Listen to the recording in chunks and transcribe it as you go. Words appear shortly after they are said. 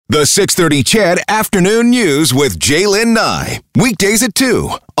The 6:30 CHED Afternoon News with Jaylen Nye. Weekdays at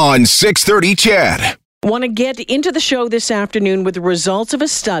 2 on 6:30 CHED. Want to get into the show this afternoon with the results of a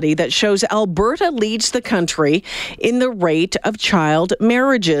study that shows Alberta leads the country in the rate of child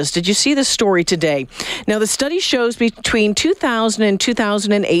marriages. Did you see the story today? Now, the study shows between 2000 and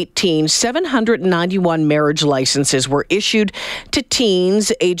 2018, 791 marriage licenses were issued to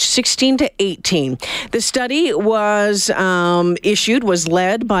teens aged 16 to 18. The study was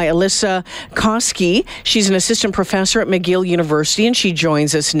led by Alissa Koski. She's an assistant professor at McGill University, and she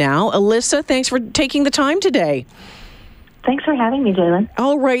joins us now. Alissa, thanks for taking the time today. Thanks for having me, Jaylen.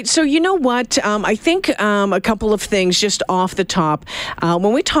 All right. So you know what? I think a couple of things just off the top.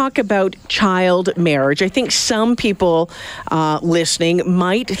 When we talk about child marriage, I think some people listening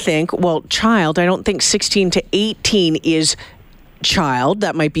might think, well, child, I don't think 16 to 18 is child.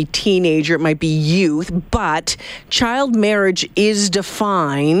 That might be teenager, it might be youth, but child marriage is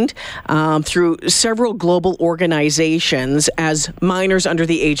defined through several global organizations as minors under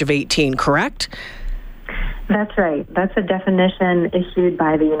the age of 18, correct? That's right. That's a definition issued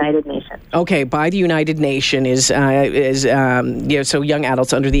by the United Nations. Okay, by the United Nations so young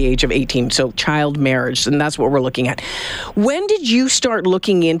adults under the age of 18, so child marriage, and that's what we're looking at. When did you start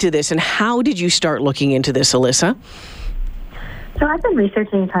looking into this, and how did you start looking into this, Alissa? So I've been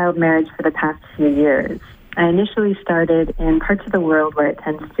researching child marriage for the past few years. I initially started in parts of the world where it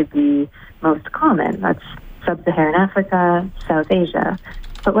tends to be most common. That's Sub-Saharan Africa, South Asia.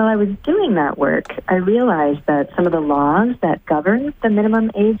 But while I was doing that work, I realized that some of the laws that govern the minimum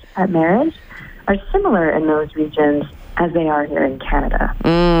age at marriage are similar in those regions as they are here in Canada.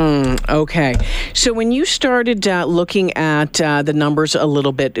 Okay. So when you started looking at the numbers a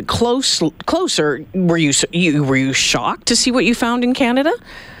little bit closer, were you shocked to see what you found in Canada?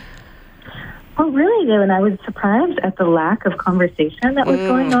 Well, really, Jaylen, I was surprised at the lack of conversation that was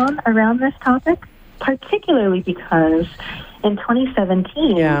going on around this topic, particularly because in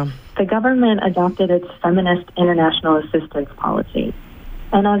 2017, the government adopted its Feminist International Assistance Policy.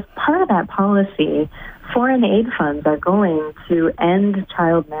 And as part of that policy, foreign aid funds are going to end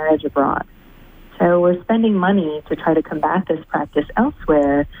child marriage abroad. So we're spending money to try to combat this practice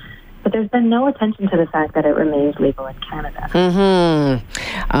elsewhere, but there's been no attention to the fact that it remains legal in Canada.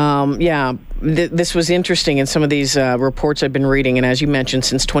 This was interesting in some of these reports I've been reading. And as you mentioned,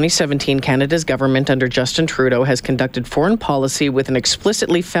 since 2017, Canada's government under Justin Trudeau has conducted foreign policy with an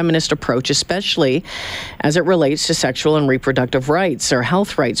explicitly feminist approach, especially as it relates to sexual and reproductive rights or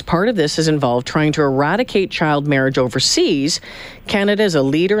health rights. Part of this has involved trying to eradicate child marriage overseas. Canada is a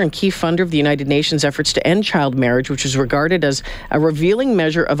leader and key funder of the United Nations efforts to end child marriage, which is regarded as a revealing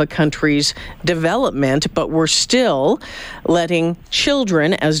measure of a country's development, but we're still letting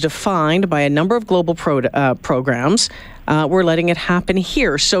children, as defined by a number of global programs, we're letting it happen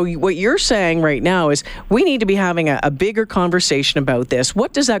here. So what you're saying right now is we need to be having a bigger conversation about this.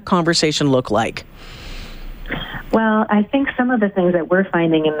 What does that conversation look like? Well, I think some of the things that we're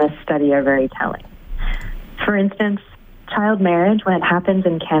finding in this study are very telling. For instance, child marriage, when it happens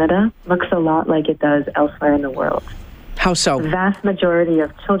in Canada, looks a lot like it does elsewhere in the world. How so? The vast majority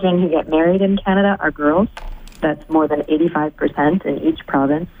of children who get married in Canada are girls. That's more than 85% in each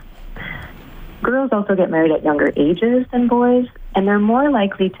province. Girls also get married at younger ages than boys, and they're more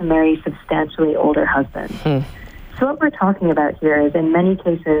likely to marry substantially older husbands. So what we're talking about here is, in many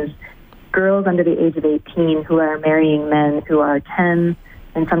cases, girls under the age of 18 who are marrying men who are 10,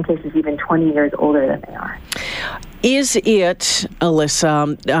 in some cases even 20 years older than they are. Is it,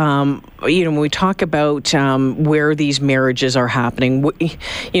 Alissa, when we talk about where these marriages are happening,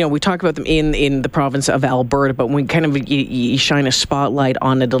 we talk about them in the province of Alberta, but when we kind of you shine a spotlight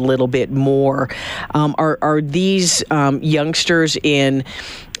on it a little bit more, are these youngsters in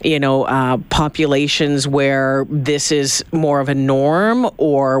populations where this is more of a norm,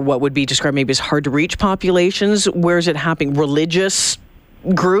 or what would be described maybe as hard to reach populations? Where is it happening? Religious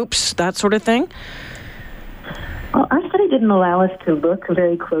groups, that sort of thing? Well, our study didn't allow us to look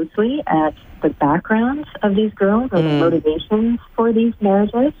very closely at the backgrounds of these girls or the motivations for these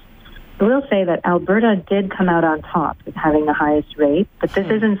marriages. I will say that Alberta did come out on top with having the highest rate, but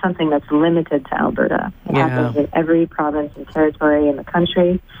this isn't something that's limited to Alberta. It happens in every province and territory in the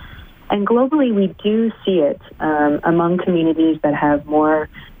country. And globally, we do see it among communities that have more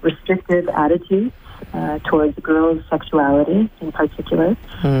restrictive attitudes towards girls' sexuality in particular.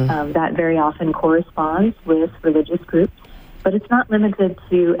 That very often corresponds with religious groups, but it's not limited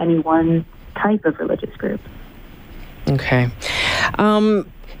to any one type of religious group. Okay.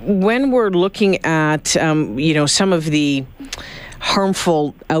 When we're looking at, some of the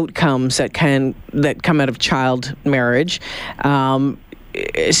harmful outcomes that come out of child marriage,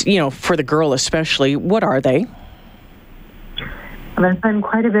 for the girl especially, what are they? There's been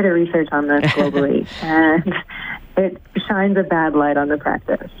quite a bit of research on this globally, and it shines a bad light on the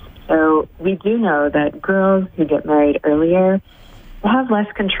practice. So we do know that girls who get married earlier have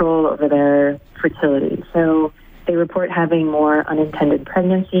less control over their fertility. So they report having more unintended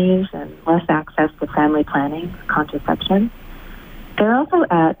pregnancies and less access to family planning, contraception. They're also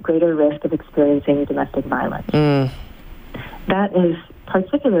at greater risk of experiencing domestic violence. That is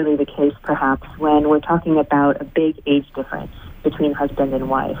particularly the case, perhaps, when we're talking about a big age difference between husband and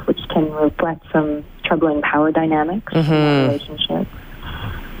wife, which can reflect some troubling power dynamics in that relationship.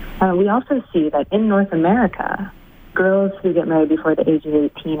 We also see that in North America, girls who get married before the age of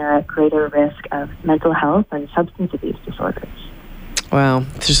 18 are at greater risk of mental health and substance abuse disorders. Wow,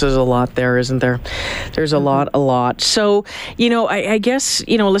 there's a lot there, isn't there? There's a lot. So, I guess,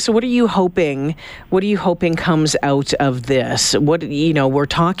 Alissa, what are you hoping comes out of this? We're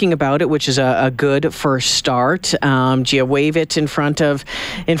talking about it, which is a good first start. Do you wave it in front of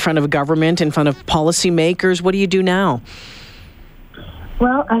government, in front of policymakers? What do you do now?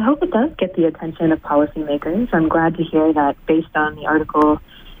 Well, I hope it does get the attention of policymakers. I'm glad to hear that based on the article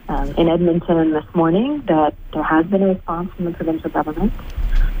in Edmonton this morning that there has been a response from the provincial government.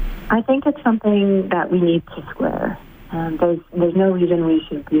 I think it's something that we need to square. There's no reason we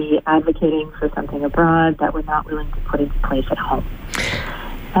should be advocating for something abroad that we're not willing to put into place at home.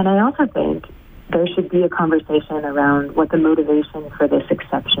 And I also think there should be a conversation around what the motivation for this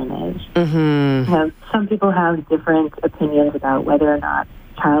exception is. Some people have different opinions about whether or not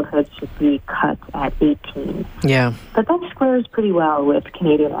childhood should be cut at 18. Yeah. But that squares pretty well with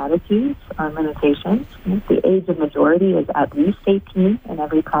Canadian attitudes on limitations. The age of majority is at least 18 in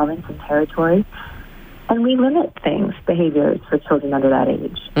every province and territory. And we limit behaviors for children under that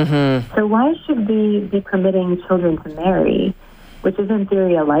age. So why should we be permitting children to marry, which is in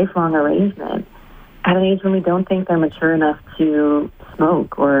theory a lifelong arrangement, at an age when we don't think they're mature enough to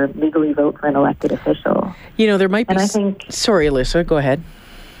smoke or legally vote for an elected official? There might be... And I think... Sorry, Alissa, go ahead.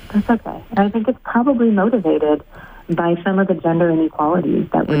 That's okay. And I think it's probably motivated by some of the gender inequalities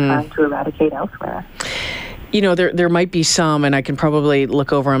that we're trying to eradicate elsewhere. There might be some, and I can probably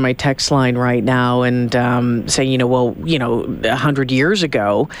look over on my text line right now and say, 100 years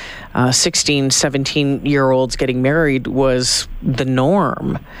ago, 16, 17-year-olds getting married was the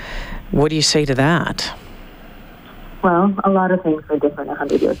norm. What do you say to that? Well, a lot of things were different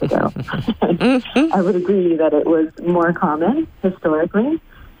 100 years ago. I would agree that it was more common historically,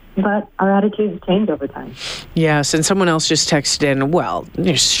 but our attitudes change over time. Yes, and someone else just texted in, well,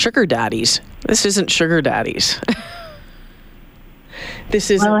 sugar daddies. This isn't sugar daddies.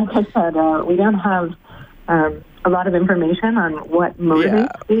 This is... Well, like I said, we don't have a lot of information on what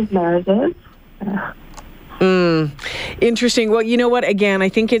motivates these marriages. Interesting. Well, you know what? Again, I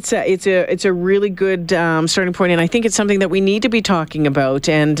think it's a really good starting point, and I think it's something that we need to be talking about.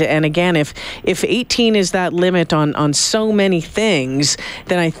 And again, if 18 is that limit on so many things,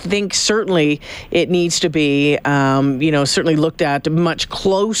 then I think certainly it needs to be certainly looked at much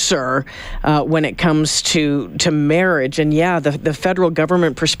closer when it comes to marriage. And the federal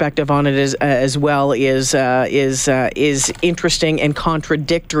government perspective on it as well is interesting and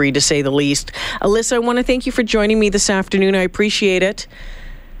contradictory, to say the least. Alissa, I want to thank you for joining me this afternoon. I appreciate it.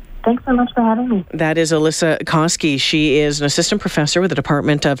 Thanks so much for having me. That is Alissa Koski. She is an assistant professor with the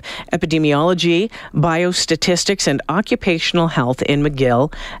Department of Epidemiology, Biostatistics, and Occupational Health in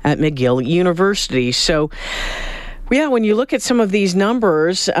McGill at McGill University. So, when you look at some of these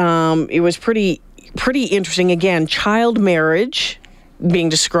numbers, it was pretty interesting. Again, child marriage being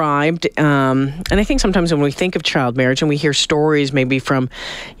described, and I think sometimes when we think of child marriage and we hear stories maybe from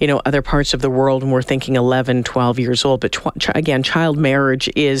other parts of the world, and we're thinking 11, 12 years old, but again, child marriage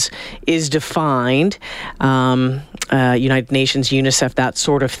is defined, United Nations, UNICEF, that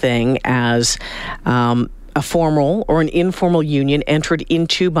sort of thing, as a formal or an informal union entered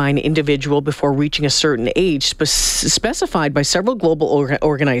into by an individual before reaching a certain age, specified by several global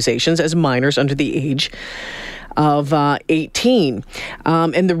organizations as minors under the age of 18.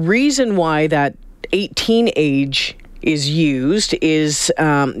 And the reason why that 18 age is used is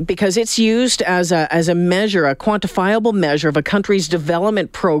because it's used as a measure, a quantifiable measure of a country's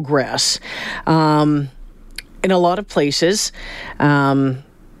development progress. In a lot of places,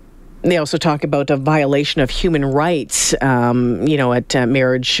 they also talk about a violation of human rights, at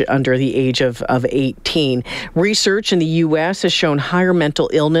marriage under the age of 18. Research in the U.S. has shown higher mental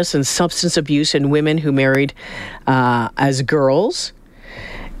illness and substance abuse in women who married as girls.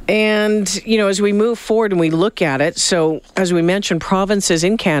 And, as we move forward and we look at it, so as we mentioned, provinces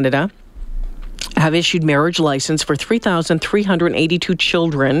in Canada have issued marriage license for 3,382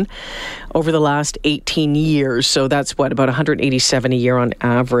 children over the last 18 years. So that's about 187 a year on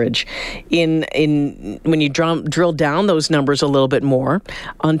average. In when you drill down those numbers a little bit more,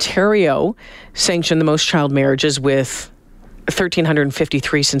 Ontario sanctioned the most child marriages with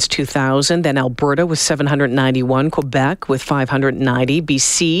 1,353 since 2000. Then Alberta with 791, Quebec with 590,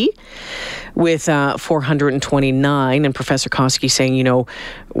 BC with 429. And Professor Koski saying,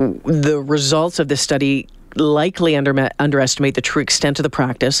 the results of this study likely underestimate the true extent of the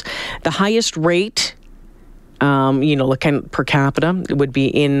practice. The highest rate, looking per capita, would be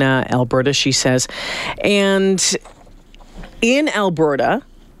in Alberta, she says. And in Alberta,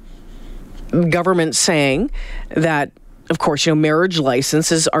 government saying that, of course, marriage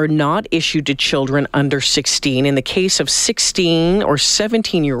licenses are not issued to children under 16. In the case of 16 or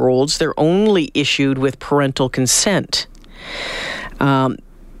 17-year-olds, they're only issued with parental consent.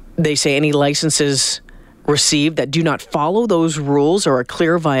 They say any licenses received that do not follow those rules are a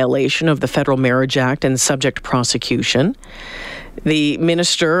clear violation of the Federal Marriage Act and subject to prosecution. The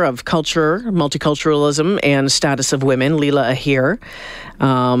Minister of Culture, Multiculturalism and Status of Women, Leela Ahir,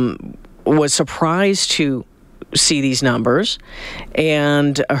 was surprised to see these numbers,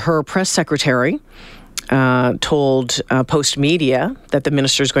 and her press secretary told Post Media that the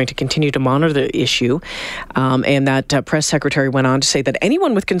minister is going to continue to monitor the issue, and that press secretary went on to say that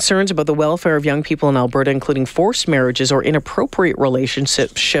anyone with concerns about the welfare of young people in Alberta, including forced marriages or inappropriate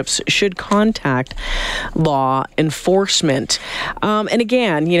relationships, should contact law enforcement. And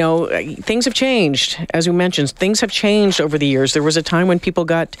again, things have changed. As we mentioned, things have changed over the years. There was a time when people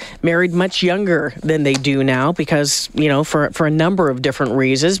got married much younger than they do now because, for a number of different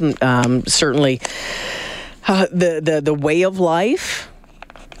reasons, certainly the way of life,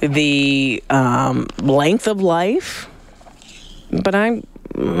 the length of life. But I'm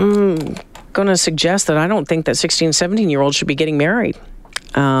going to suggest that I don't think that 16, 17-year-olds should be getting married.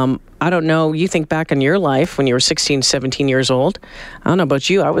 I don't know. You think back on your life when you were 16, 17 years old. I don't know about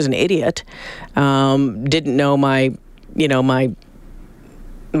you. I was an idiot. Didn't know my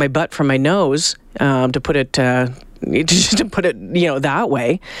butt from my nose, to put it that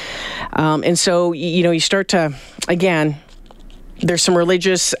way. And so, you start to, again, there's some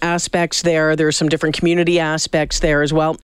religious aspects there. There's some different community aspects there as well.